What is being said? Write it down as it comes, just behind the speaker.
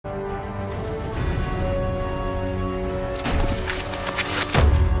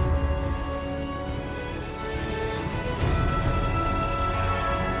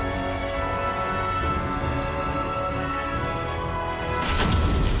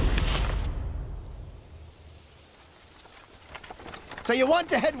So you want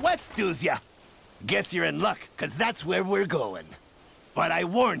to head west, doos ya? Guess you're in luck, 'cause that's where we're going. But I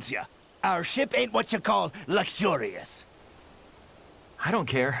warns ya, our ship ain't what you call luxurious. I don't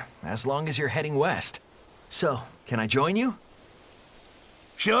care, as long as you're heading west. So, can I join you?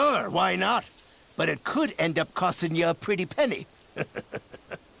 Sure, why not? But it could end up costing you a pretty penny.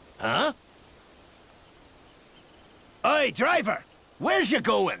 Huh? Oi, driver! Where's you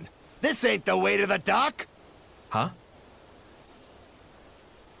going? This ain't the way to the dock. Huh?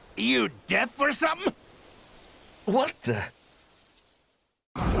 You deaf or something? What the?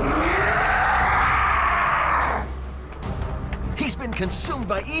 He's been consumed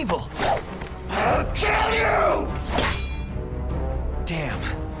by evil! I'll kill you! Damn,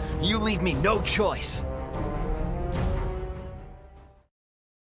 you leave me no choice.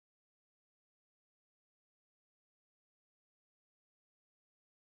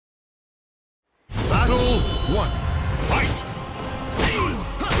 Battle 1. Fight!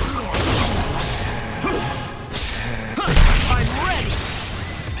 I'm ready!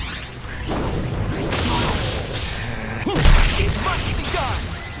 It must be done!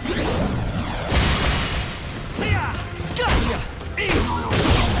 See ya! Gotcha!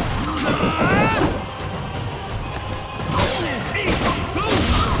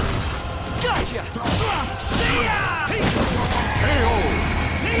 Gotcha! See ya! KO!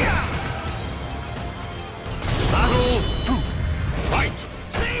 See ya! Battle 2. Fight!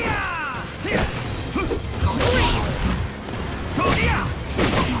 See ya! Scream! Todia! See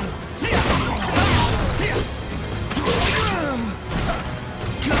ya! See ya!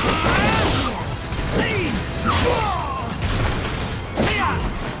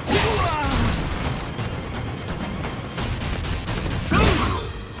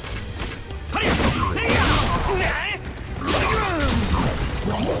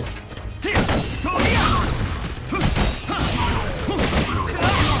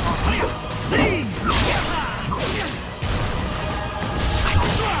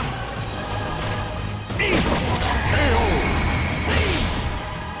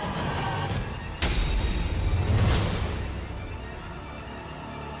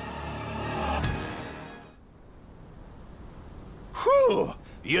 Whew!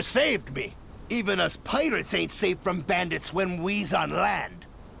 You saved me. Even us pirates ain't safe from bandits when we's on land.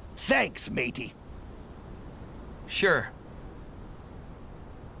 Thanks, matey. Sure.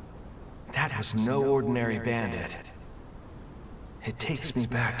 That was no ordinary bandit. It takes me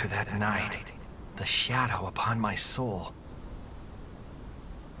back to that night. The shadow upon my soul.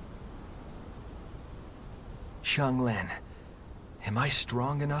 Xianglin, am I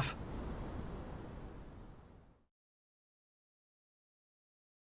strong enough?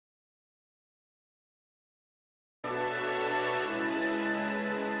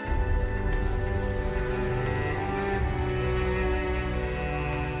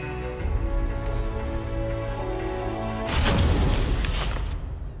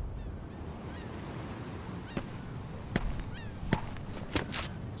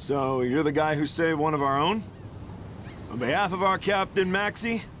 So, you're the guy who saved one of our own? On behalf of our captain,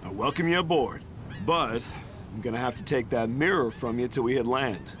 Maxie, I welcome you aboard. But, I'm gonna have to take that mirror from you till we hit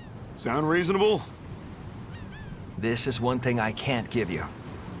land. Sound reasonable? This is one thing I can't give you.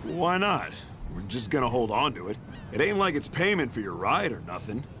 Why not? We're just gonna hold on to it. It ain't like it's payment for your ride or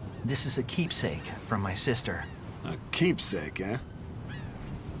nothing. This is a keepsake from my sister. A keepsake, eh?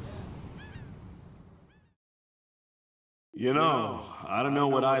 You know, I don't know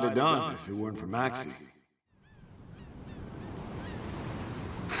what I'd have done if it weren't for Maxie.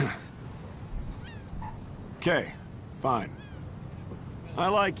 Okay, fine. I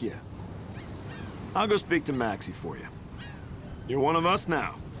like you. I'll go speak to Maxie for you. You're one of us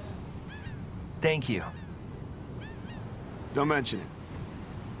now. Thank you. Don't mention it.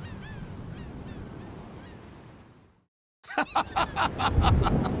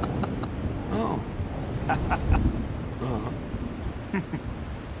 Oh.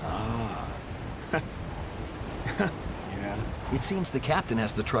 Ah. Yeah. It seems the captain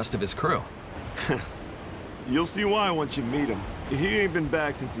has the trust of his crew. You'll see why once you meet him. He ain't been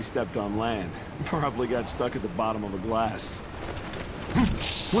back since he stepped on land. Probably got stuck at the bottom of a glass.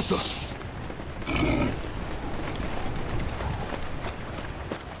 What the?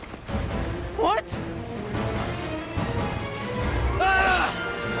 What? Ah!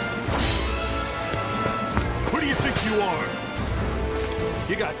 Who do you think you are?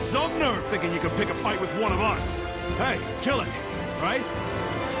 You got some nerve thinking you can pick a fight with one of us. Hey, Kilik, right?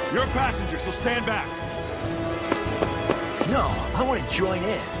 You're a passenger, so stand back. No, I want to join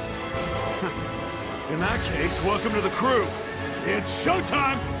in. In that case, welcome to the crew. It's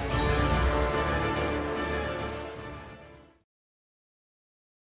showtime!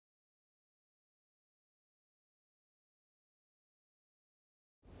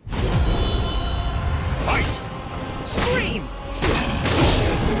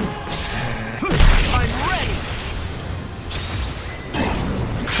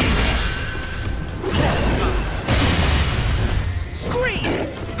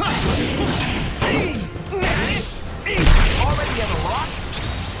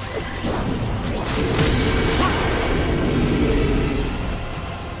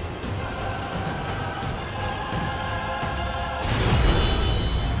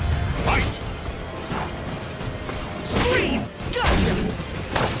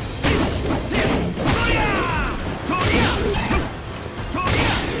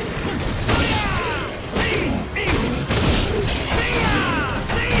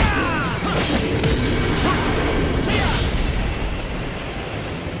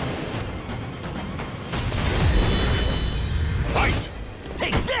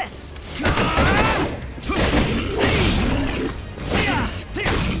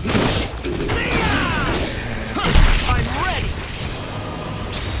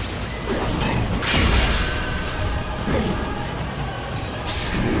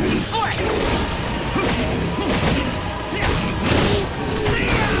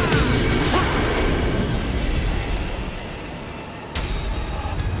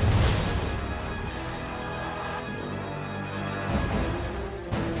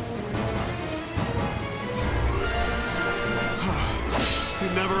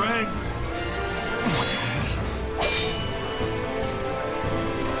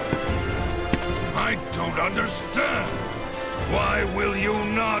 I don't understand. Why will you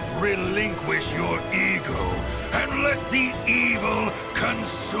not relinquish your ego and let the evil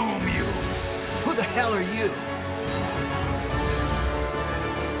consume you? Who the hell are you?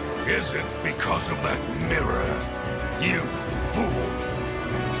 Is it because of that mirror? You fool!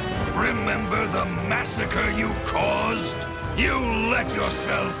 Remember the massacre you caused? You let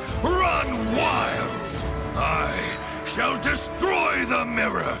yourself run wild! I shall destroy the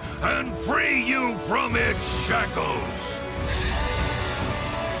mirror and free you from its shackles!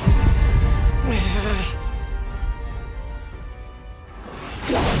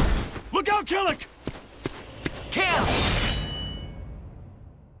 Look out, Kilik! Cam!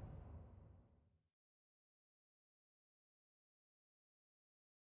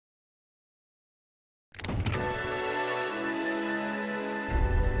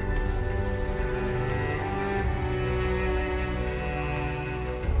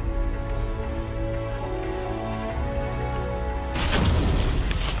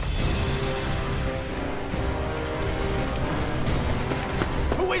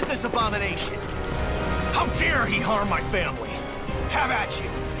 Who is this abomination? How dare he harm my family? Have at you!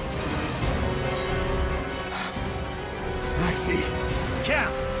 Maxie.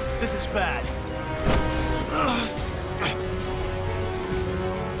 Cap, this is bad.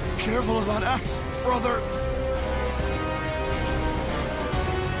 Careful of that axe, brother.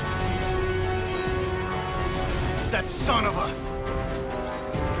 That son of a...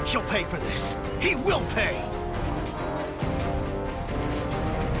 He'll pay for this. He will pay!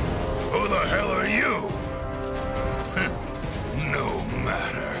 Who the hell are you? No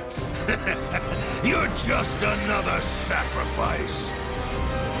matter. You're just another sacrifice.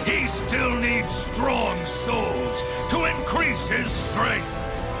 He still needs strong souls to increase his strength.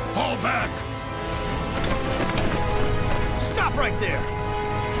 Fall back. Stop right there!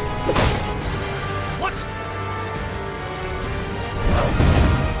 What?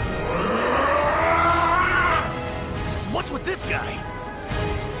 What's with this guy?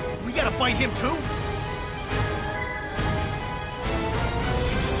 We gotta fight him too?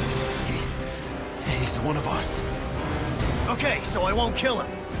 He's one of us. Okay, so I won't kill him.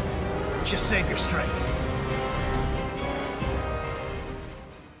 Just save your strength.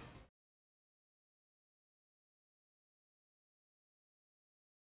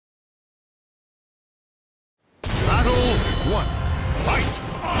 Battle 1. Fight!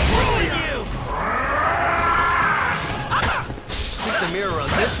 Ruin you! Stick the mirror on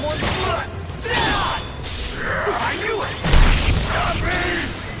this one? Are you? Stop me!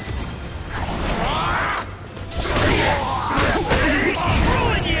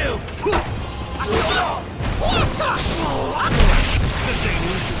 Ruin you! This ain't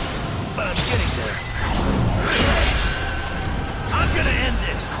easy, but I'm getting there. I'm gonna end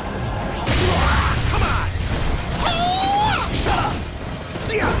this. Come on! Shut up!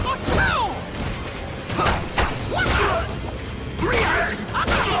 See ya!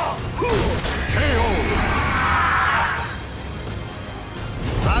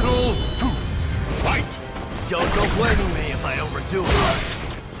 Battle 2. Fight! Don't go blaming me if I overdo it.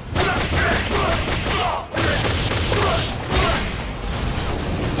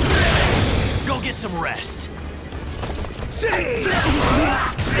 Go get some rest. See!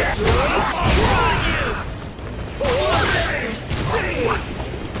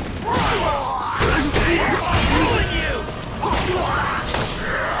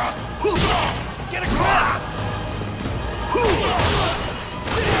 Get a grip!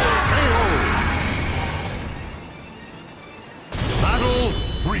 Battle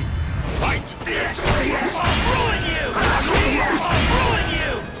 3. Fight! Ruin you! Ruin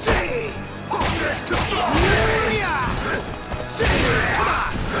you! See! See!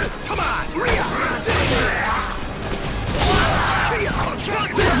 Come on! See! Ruin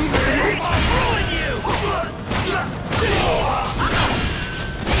you!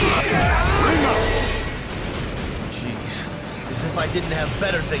 Jeez, as if I didn't have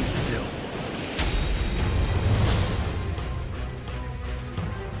better things to do.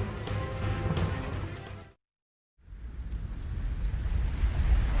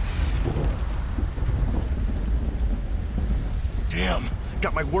 Damn,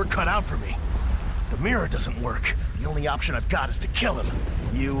 got my work cut out for me. The mirror doesn't work. The only option I've got is to kill him.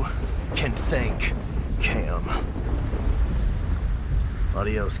 You can thank Cam.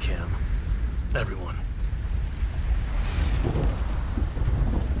 Adios, Cam. Everyone.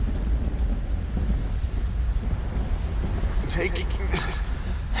 Take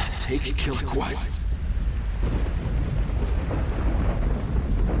Kilik West.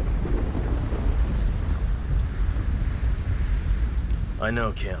 I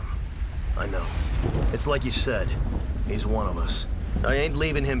know, Cam. I know. It's like you said. He's one of us. I ain't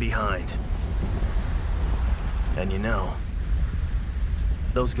leaving him behind. And you know,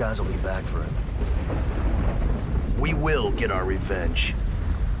 those guys will be back for him. We will get our revenge.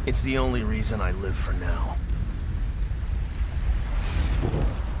 It's the only reason I live for now.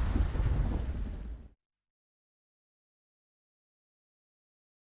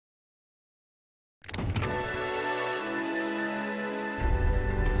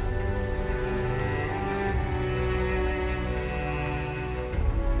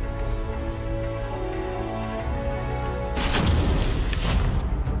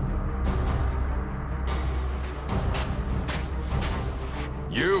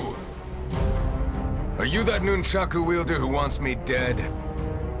 You! Are you that nunchaku wielder who wants me dead?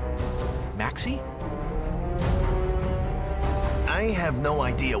 Maxie? I have no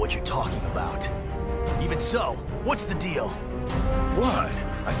idea what you're talking about. Even so, what's the deal? What?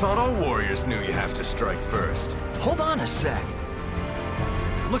 I thought all warriors knew you have to strike first. Hold on a sec.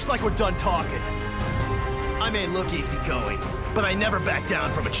 Looks like we're done talking. I may look easygoing, but I never back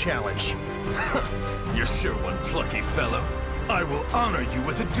down from a challenge. You're sure one plucky fellow. I will honor you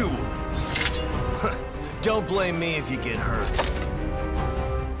with a duel. Don't blame me if you get hurt.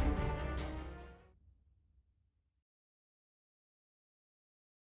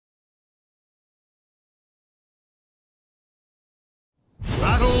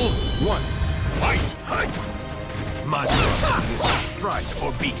 Battle 1. Fight! My philosophy is to strike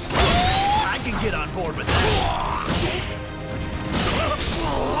or be struck. I can get on board with that.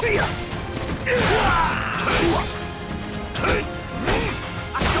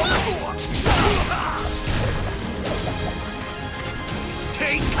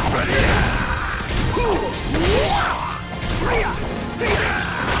 Take this!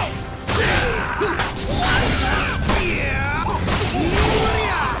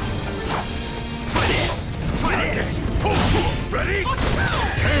 Try this! Try this! Ready?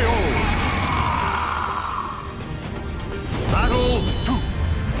 KO! Battle 2.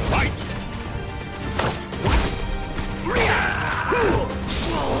 Fight!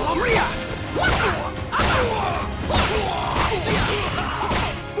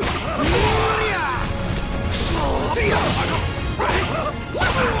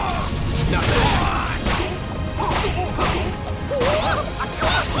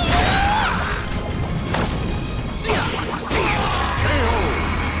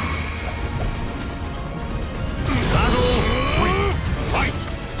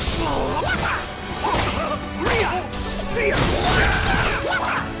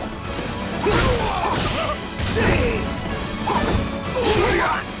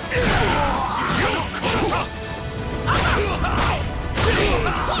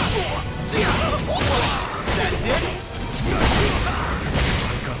 That's it?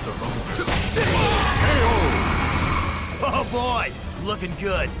 I got the wrong person. Oh boy! Looking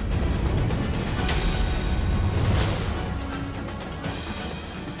good.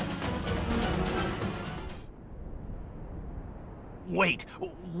 Wait,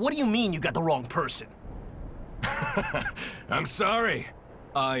 what do you mean you got the wrong person? I'm sorry.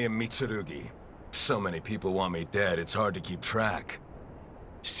 I am Mitsurugi. So many people want me dead, it's hard to keep track.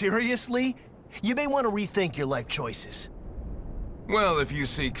 Seriously? You may want to rethink your life choices. Well, if you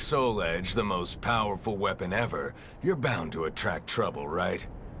seek Soul Edge, the most powerful weapon ever, you're bound to attract trouble, right?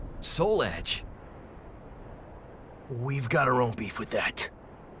 Soul Edge? We've got our own beef with that.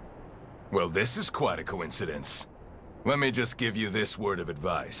 Well, this is quite a coincidence. Let me just give you this word of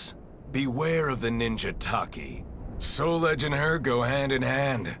advice. Beware of the ninja Taki. Soul Edge and her go hand in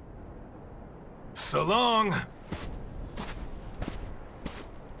hand. So long!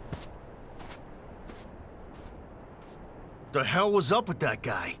 The hell was up with that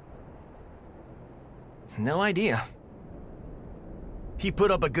guy? No idea. He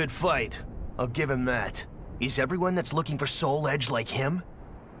put up a good fight. I'll give him that. Is everyone that's looking for Soul Edge like him?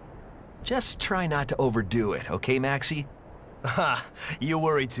 Just try not to overdo it, okay, Maxie? Ha! You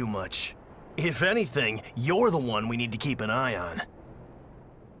worry too much. If anything, you're the one we need to keep an eye on.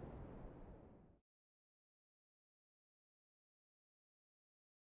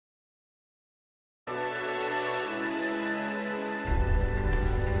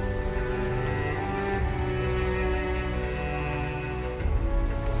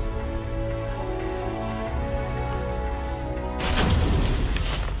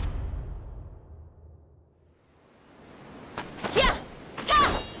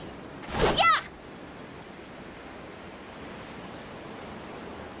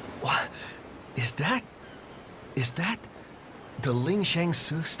 Is that the Ling Shang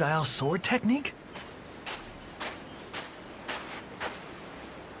Su style sword technique?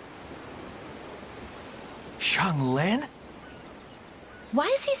 Xianglin? Why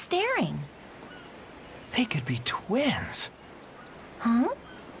is he staring? They could be twins. Huh?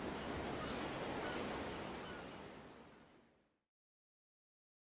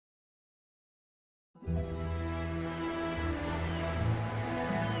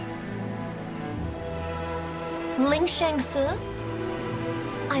 Ling Shangsu?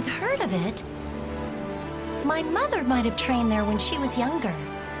 I've heard of it. My mother might have trained there when she was younger.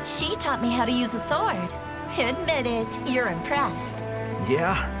 She taught me how to use a sword. Admit it, you're impressed.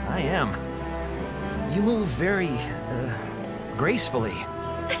 Yeah, I am. You move very, gracefully.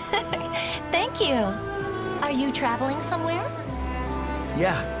 Thank you. Are you traveling somewhere?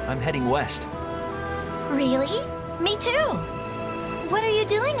 Yeah, I'm heading west. Really? Me too. What are you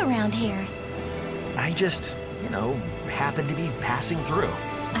doing around here? I just, happened to be passing through.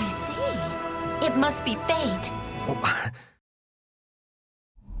 I see. It must be fate. Oh.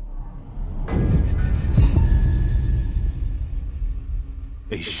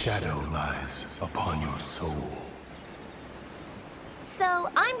 A shadow lies upon your soul. So,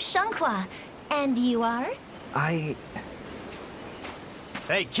 I'm Xianghua, and you are? I...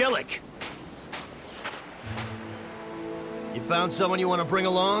 Hey, Kilik! You found someone you want to bring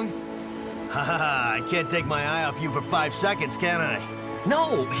along? Haha, I can't take my eye off you for 5 seconds, can I?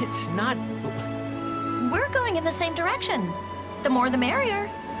 No, it's not... We're going in the same direction. The more the merrier.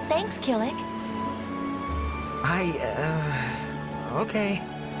 Thanks, Kilik. Okay.